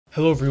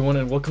Hello everyone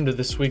and welcome to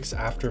this week's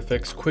After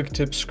Effects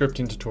QuickTip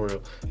scripting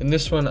tutorial. In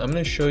this one, I'm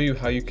going to show you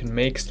how you can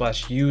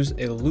make/use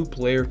a loop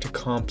layer to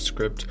comp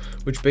script,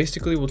 which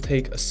basically will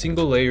take a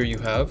single layer you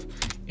have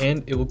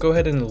and it will go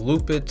ahead and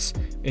loop it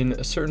in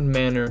a certain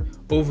manner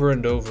over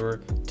and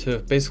over to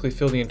basically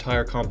fill the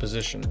entire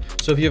composition.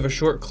 So if you have a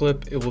short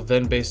clip, it will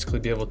then basically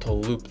be able to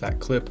loop that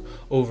clip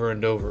over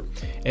and over.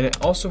 And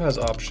it also has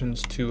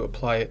options to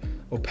apply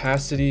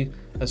opacity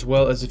as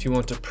well as if you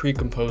want to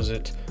pre-compose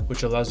it,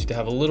 which allows you to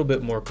have a little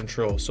bit more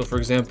control. So for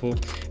example,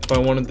 if I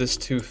wanted this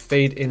to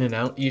fade in and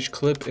out each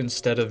clip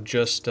instead of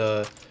just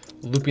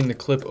looping the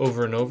clip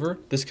over and over,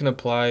 this can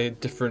apply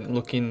different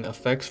looking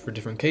effects for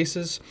different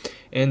cases,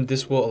 and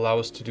this will allow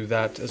us to do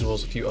that as well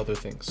as a few other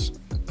things.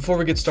 Before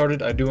we get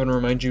started, I do want to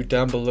remind you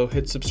down below,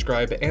 hit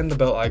subscribe and the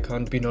bell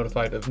icon to be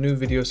notified of new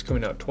videos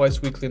coming out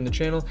twice weekly in the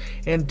channel,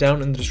 and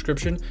down in the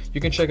description you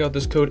can check out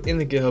this code in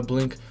the GitHub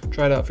link,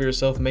 try it out for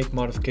yourself, make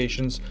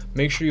modifications.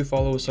 Make sure you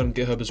follow us on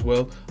GitHub as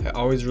well. I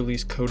always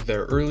release code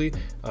there earlier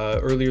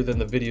than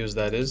the videos,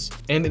 that is.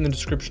 And in the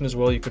description as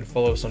well, you can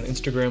follow us on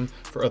Instagram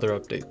for other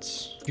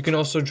updates. You can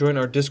also join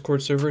our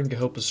Discord server and get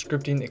help with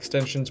scripting,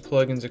 extensions,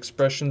 plugins,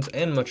 expressions,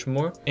 and much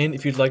more. And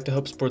if you'd like to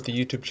help support the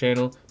YouTube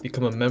channel,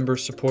 become a member,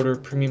 supporter,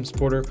 premium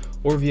supporter,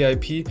 or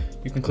VIP,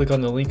 you can click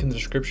on the link in the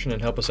description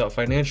and help us out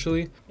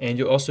financially. And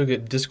you'll also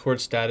get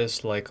Discord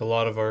status like a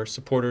lot of our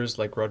supporters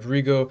like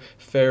Rodrigo,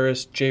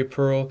 Ferris, J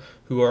Pearl,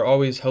 who are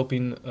always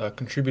helping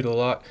contribute a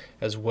lot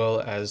as well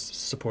as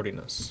supporting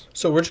us.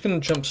 So we're just going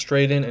to jump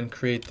straight in and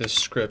create this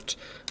script.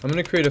 I'm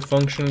going to create a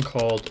function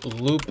called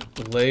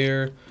loop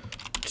layer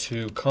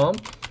to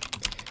comp,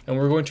 and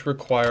we're going to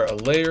require a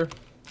layer,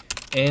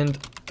 and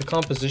the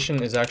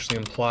composition is actually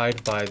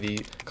implied by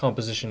the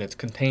composition it's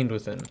contained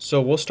within.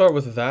 So we'll start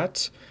with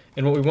that,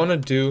 and what we want to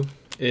do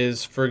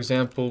is, for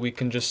example, we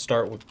can just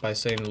start by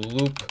saying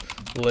loop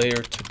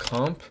layer to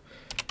comp,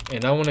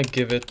 and I want to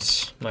give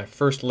it my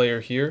first layer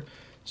here.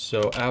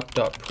 So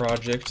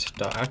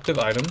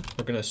app.project.activeItem,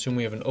 we're going to assume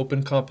we have an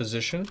open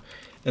composition,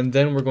 and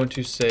then we're going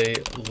to say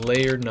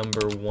layer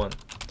number 1.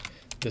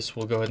 This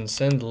will go ahead and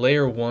send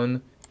layer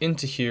 1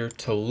 into here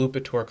to loop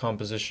it to our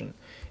composition.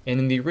 And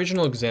in the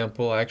original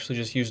example, I actually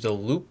just used a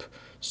loop.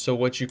 So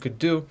what you could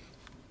do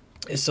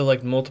is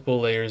select multiple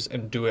layers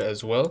and do it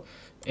as well.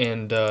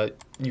 And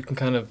you can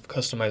kind of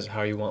customize it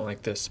how you want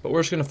like this. But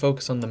we're just going to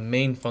focus on the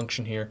main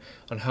function here,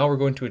 on how we're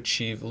going to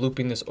achieve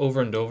looping this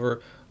over and over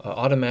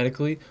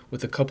automatically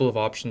with a couple of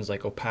options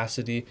like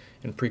opacity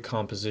and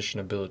pre-composition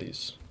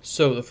abilities.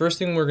 So the first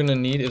thing we're going to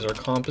need is our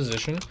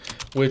composition,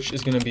 which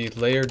is going to be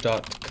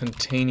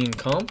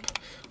layer.containingComp,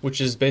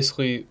 which is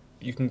basically,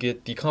 you can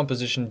get the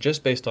composition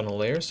just based on a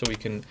layer, so we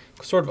can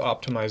sort of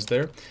optimize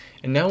there.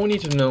 And now we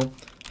need to know,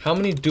 how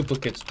many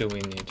duplicates do we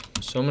need?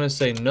 So I'm going to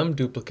say num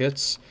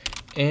duplicates,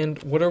 and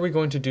what are we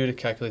going to do to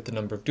calculate the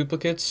number of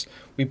duplicates?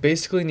 We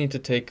basically need to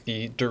take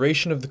the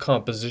duration of the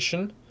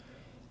composition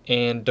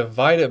and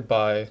divide it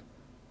by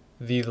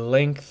the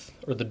length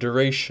or the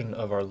duration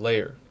of our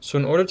layer. So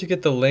in order to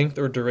get the length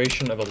or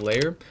duration of a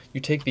layer,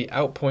 you take the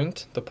out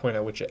point, the point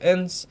at which it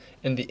ends,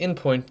 and the in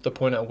point, the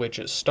point at which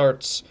it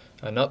starts,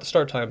 not the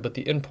start time, but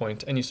the end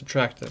point, and you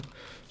subtract them.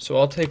 So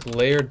I'll take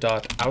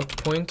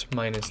layer.outPoint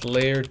minus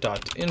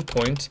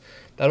layer.endpoint.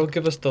 That'll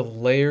give us the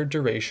layer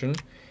duration,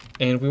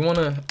 and we want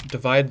to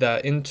divide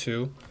that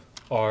into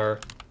our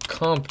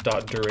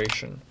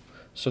comp.duration.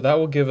 So that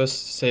will give us,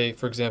 say,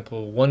 for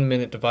example, 1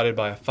 minute divided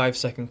by a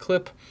 5-second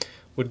clip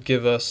would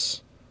give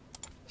us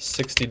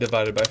 60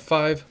 divided by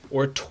 5,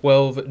 or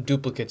 12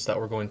 duplicates that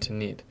we're going to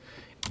need.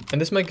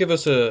 And this might give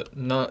us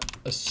not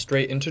a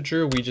straight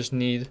integer, we just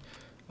need,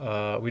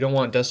 we don't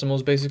want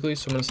decimals basically,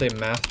 so I'm going to say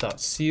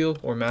math.ceil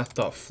or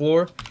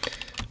math.floor,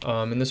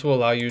 and this will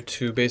allow you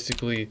to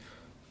basically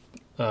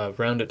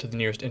round it to the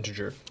nearest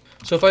integer.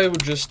 So if I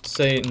would just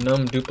say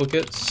num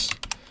duplicates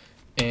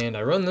and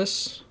I run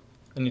this,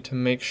 I need to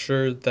make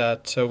sure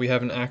that we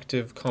have an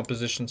active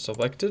composition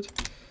selected,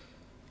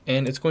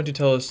 and it's going to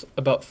tell us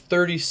about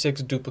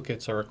 36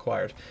 duplicates are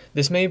required.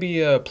 This may be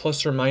a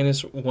plus or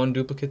minus 1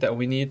 duplicate that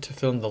we need to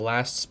fill in the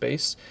last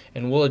space,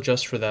 and we'll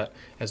adjust for that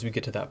as we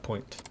get to that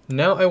point.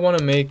 Now I want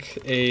to make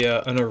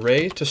an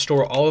array to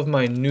store all of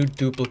my new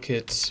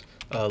duplicates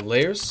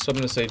layers. So I'm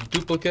going to say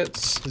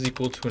duplicates is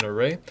equal to an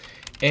array,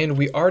 and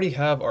we already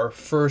have our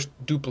first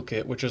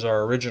duplicate, which is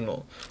our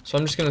original. So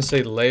I'm just going to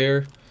say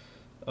layer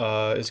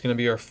is going to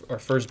be our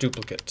first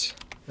duplicate,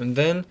 and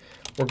then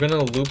we're going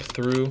to loop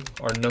through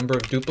our number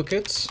of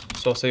duplicates.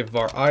 So I'll say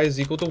var I is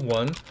equal to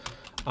 1,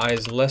 I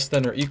is less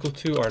than or equal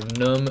to our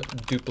num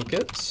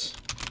duplicates,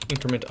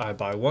 increment I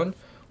by 1.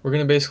 We're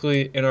going to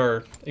basically, in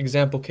our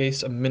example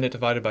case, a minute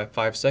divided by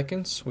 5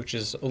 seconds, which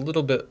is a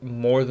little bit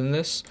more than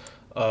this.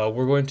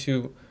 We're going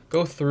to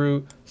go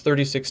through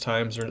 36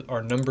 times, or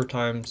our number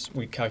times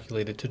we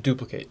calculated to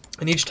duplicate.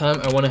 And each time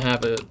I want to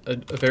have a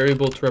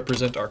variable to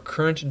represent our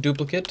current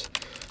duplicate,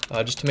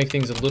 just to make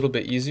things a little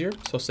bit easier.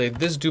 So I'll say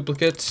this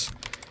duplicate,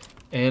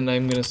 and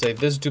I'm going to say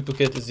this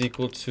duplicate is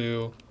equal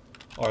to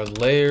our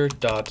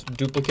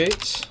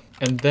layer.duplicate,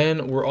 And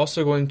then we're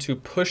also going to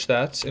push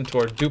that into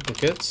our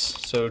duplicates.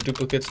 So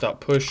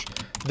duplicates.push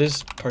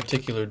this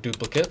particular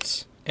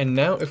duplicates. And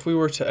now if we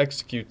were to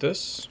execute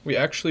this, we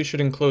actually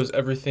should enclose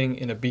everything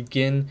in a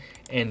begin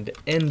and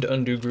end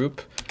undo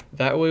group.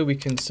 That way we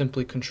can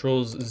simply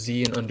control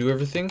Z and undo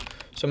everything.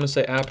 So I'm going to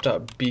say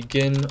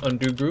app.begin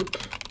undo group.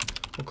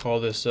 We'll call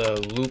this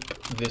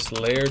loop this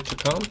layer to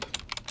comp.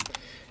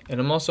 And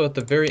I'm also at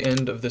the very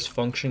end of this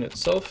function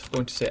itself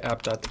going to say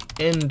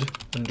app.end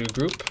undo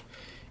group.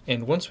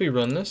 And once we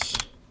run this,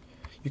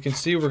 you can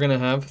see we're going to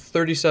have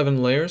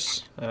 37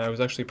 layers. I was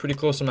actually pretty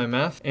close on my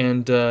math.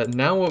 And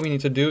now what we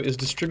need to do is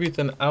distribute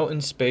them out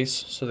in space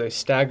so they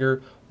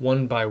stagger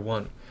one by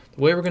one.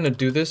 The way we're going to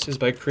do this is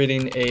by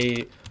creating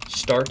a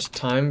start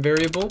time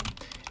variable.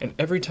 And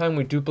every time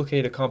we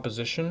duplicate a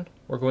composition,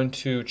 we're going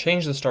to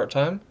change the start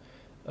time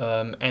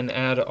and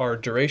add our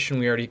duration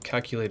we already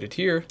calculated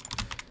here,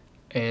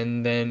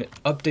 and then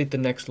update the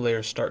next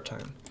layer's start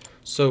time.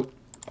 So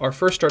our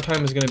first start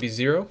time is going to be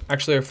 0.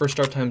 Actually, our first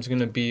start time is going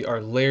to be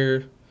our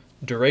layer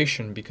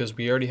duration because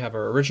we already have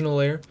our original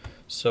layer.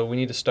 So we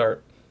need to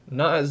start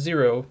not at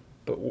 0,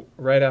 but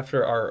right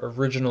after our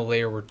original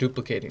layer we're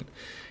duplicating.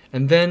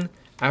 And then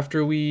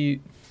after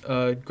we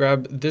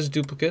grab this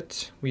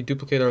duplicate, we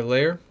duplicate our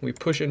layer, we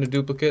push into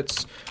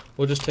duplicates.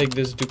 We'll just take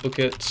this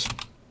duplicate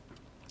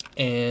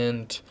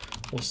and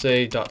we'll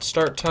say dot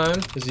start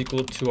time is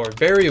equal to our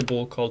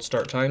variable called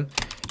start time,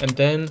 and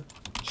then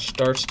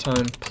start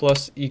time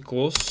plus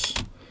equals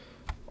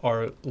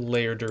our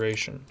layer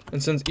duration.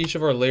 And since each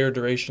of our layer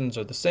durations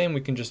are the same,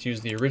 we can just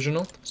use the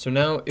original. So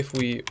now if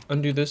we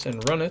undo this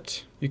and run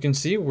it, you can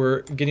see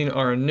we're getting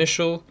our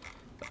initial,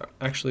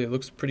 actually it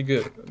looks pretty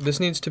good. This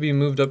needs to be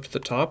moved up to the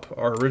top,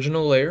 our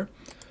original layer.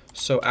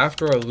 So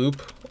after our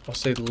loop, I'll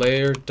say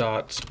layer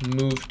dot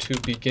move to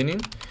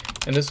beginning,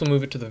 and this will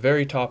move it to the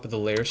very top of the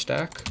layer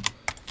stack.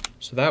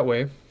 So that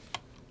way,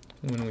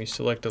 when we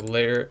select a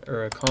layer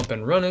or a comp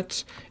and run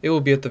it, it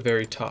will be at the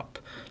very top.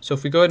 So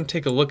if we go ahead and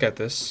take a look at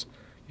this,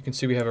 you can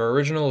see we have our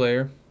original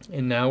layer,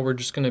 and now we're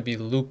just going to be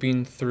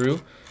looping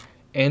through,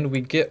 and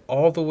we get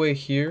all the way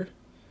here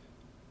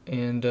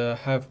and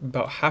have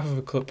about half of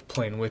a clip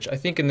plane, which I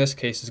think in this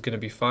case is going to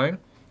be fine.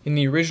 In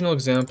the original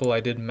example, I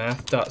did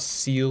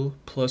math.ceil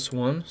plus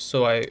 1,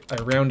 so I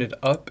rounded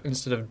up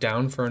instead of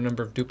down for our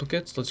number of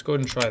duplicates. Let's go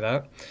ahead and try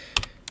that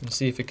and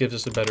see if it gives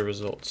us a better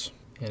results.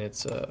 And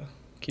it's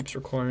keeps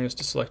requiring us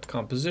to select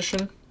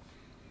composition.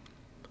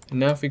 And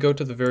now if we go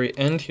to the very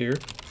end here,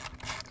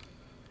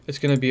 it's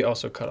going to be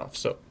also cut off.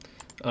 So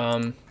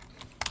I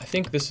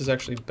think this is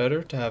actually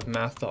better to have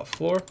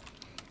math.floor,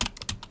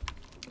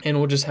 and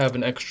we'll just have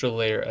an extra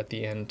layer at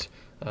the end,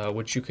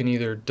 which you can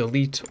either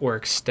delete or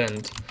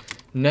extend.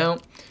 Now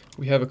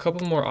we have a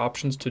couple more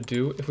options to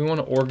do. If we want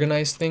to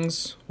organize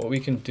things, what we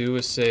can do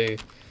is say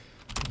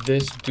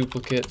this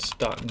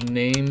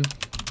duplicates.name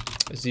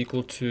is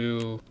equal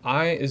to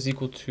I is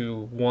equal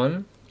to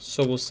 1.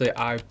 So we'll say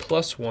I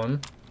plus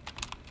 1,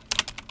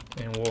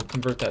 and we'll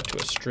convert that to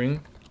a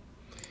string.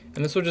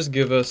 And this will just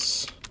give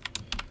us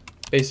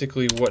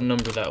basically what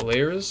number that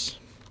layer is.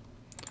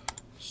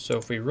 So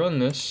if we run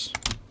this,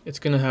 it's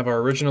going to have our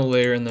original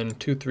layer and then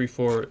 2, 3,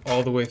 4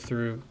 all the way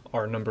through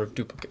our number of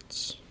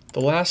duplicates. The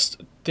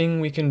last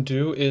thing we can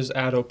do is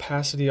add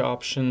opacity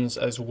options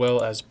as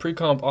well as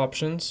precomp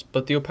options,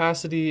 but the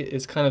opacity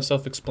is kind of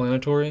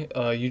self-explanatory.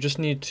 You just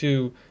need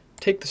to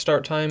take the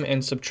start time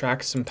and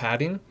subtract some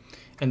padding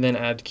and then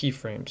add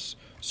keyframes.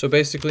 So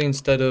basically,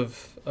 instead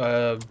of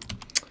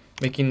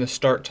making the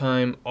start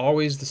time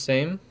always the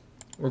same,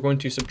 we're going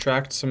to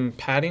subtract some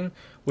padding,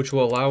 which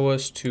will allow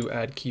us to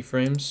add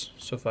keyframes.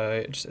 So if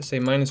I just say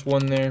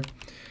 -1 there,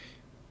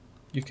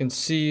 you can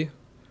see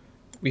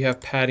we have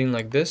padding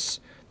like this.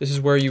 This is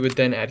where you would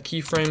then add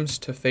keyframes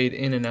to fade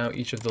in and out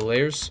each of the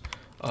layers,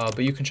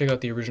 but you can check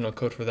out the original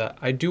code for that.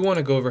 I do want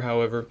to go over,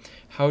 however,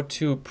 how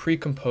to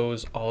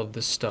pre-compose all of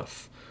this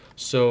stuff.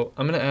 So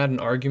I'm going to add an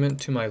argument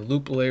to my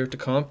loop layer to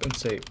comp and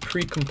say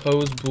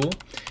precompose bool.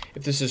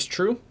 If this is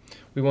true,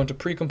 we want to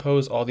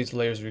pre-compose all these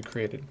layers we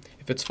created.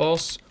 If it's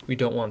false, we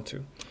don't want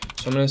to.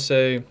 So I'm going to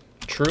say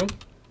true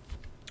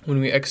when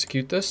we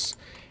execute this.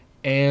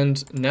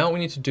 And now what we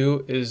need to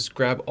do is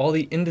grab all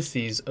the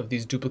indices of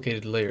these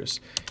duplicated layers.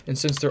 And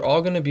since they're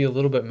all going to be a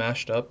little bit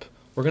mashed up,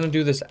 we're going to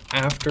do this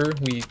after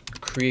we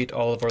create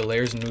all of our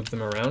layers and move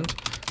them around.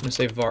 I'm going to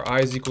say var I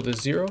is equal to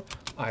 0,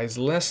 I is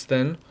less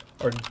than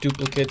our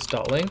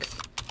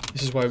duplicates.length.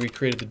 This is why we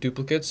created the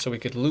duplicates, so we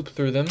could loop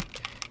through them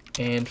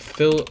and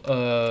fill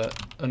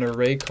an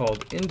array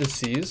called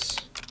indices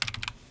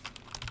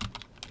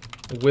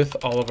with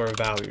all of our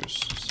values.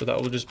 So that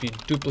will just be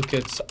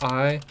duplicates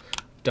I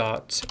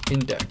dot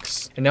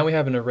index. And now we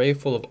have an array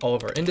full of all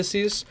of our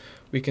indices.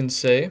 We can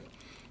say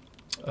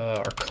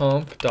our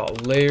comp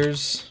dot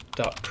layers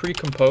dot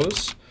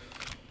precompose.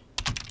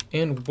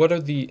 And what are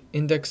the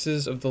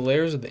indexes of the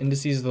layers, or the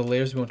indices of the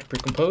layers we want to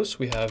precompose?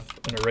 We have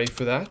an array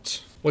for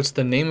that. What's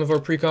the name of our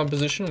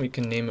precomposition? We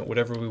can name it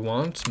whatever we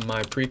want,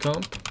 my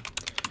precomp.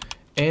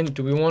 And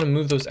do we want to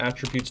move those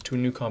attributes to a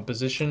new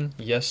composition?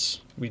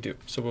 Yes, we do.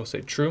 So we'll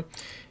say true.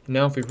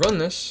 Now if we run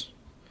this,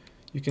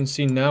 you can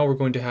see now we're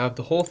going to have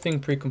the whole thing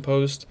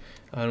pre-composed,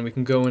 and we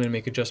can go in and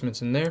make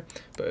adjustments in there,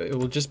 but it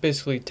will just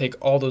basically take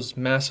all those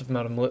massive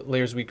amount of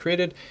layers we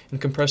created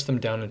and compress them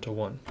down into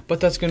one. But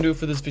that's going to do it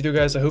for this video,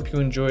 guys. I hope you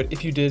enjoyed.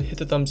 If you did, hit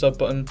the thumbs up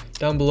button.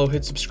 Down below,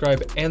 hit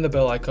subscribe and the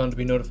bell icon to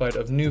be notified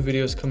of new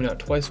videos coming out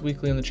twice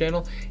weekly on the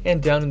channel.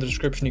 And down in the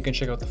description, you can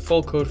check out the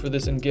full code for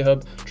this in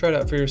GitHub, try it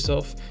out for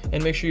yourself,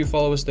 and make sure you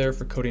follow us there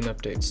for coding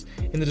updates.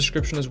 In the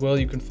description as well,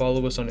 you can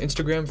follow us on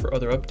Instagram for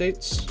other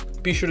updates.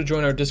 Be sure to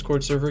join our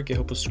Discord server, get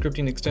help with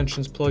scripting,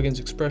 extensions, plugins,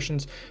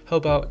 expressions,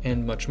 help out,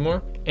 and much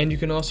more. And you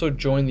can also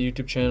join the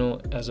YouTube channel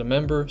as a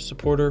member,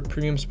 supporter,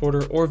 premium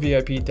supporter, or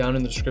VIP down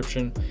in the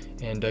description,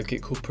 and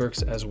get cool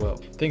perks as well.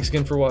 Thanks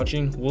again for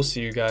watching. We'll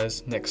see you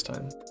guys next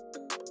time.